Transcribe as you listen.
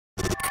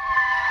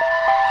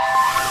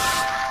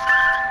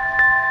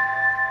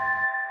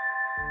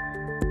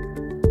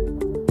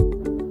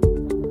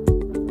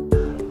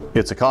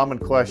It's a common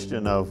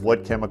question of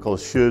what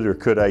chemicals should or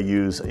could I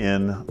use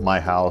in my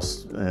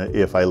house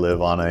if I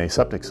live on a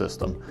septic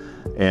system.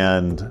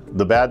 And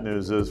the bad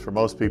news is, for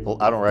most people,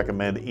 I don't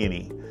recommend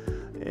any.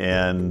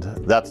 And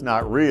that's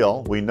not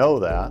real. We know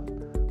that.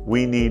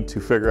 We need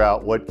to figure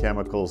out what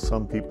chemicals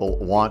some people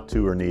want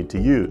to or need to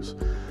use.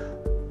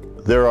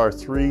 There are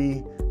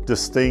three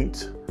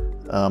distinct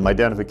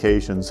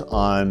identifications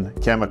on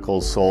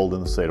chemicals sold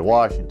in the state of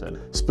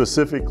Washington,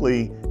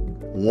 specifically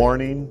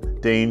warning,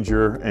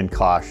 danger, and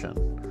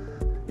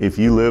caution. If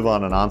you live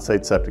on an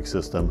on-site septic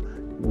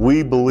system,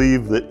 we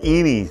believe that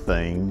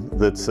anything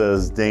that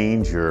says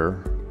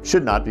danger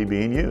should not be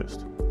being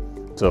used.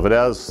 So if it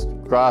has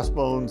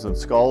crossbones and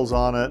skulls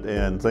on it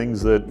and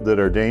things that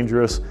are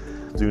dangerous,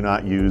 do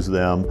not use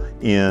them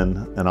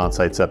in an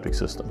on-site septic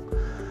system.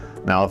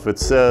 Now, if it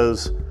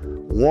says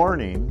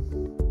warning,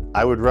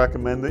 I would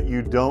recommend that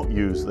you don't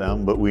use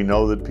them, but we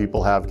know that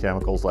people have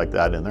chemicals like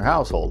that in their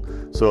household.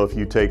 So if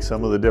you take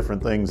some of the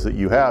different things that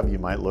you have, you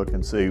might look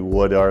and see,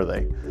 what are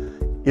they?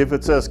 If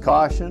it says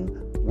caution,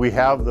 we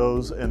have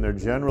those, and they're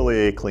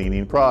generally a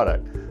cleaning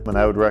product. And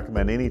I would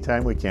recommend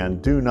anytime we can,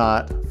 do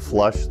not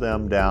flush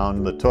them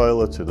down the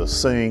toilets or the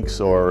sinks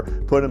or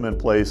put them in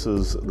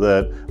places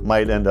that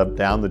might end up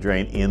down the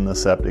drain in the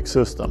septic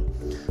system.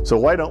 So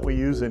why don't we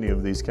use any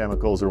of these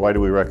chemicals, or why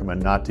do we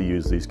recommend not to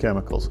use these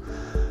chemicals?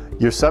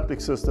 Your septic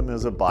system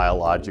is a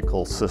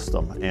biological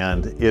system,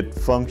 and it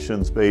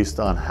functions based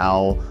on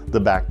how the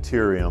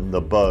bacterium, the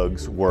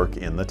bugs, work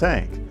in the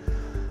tank.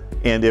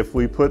 And if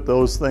we put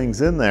those things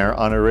in there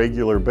on a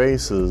regular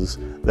basis,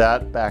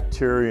 that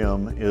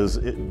bacterium is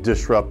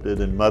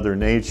disrupted and Mother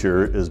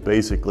Nature is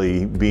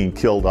basically being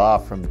killed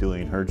off from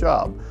doing her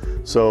job.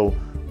 So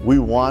we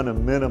want to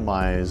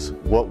minimize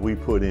what we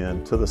put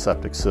into the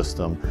septic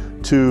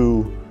system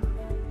to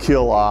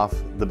kill off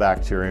the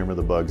bacterium or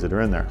the bugs that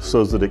are in there,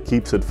 so that it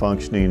keeps it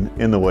functioning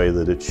in the way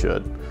that it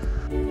should.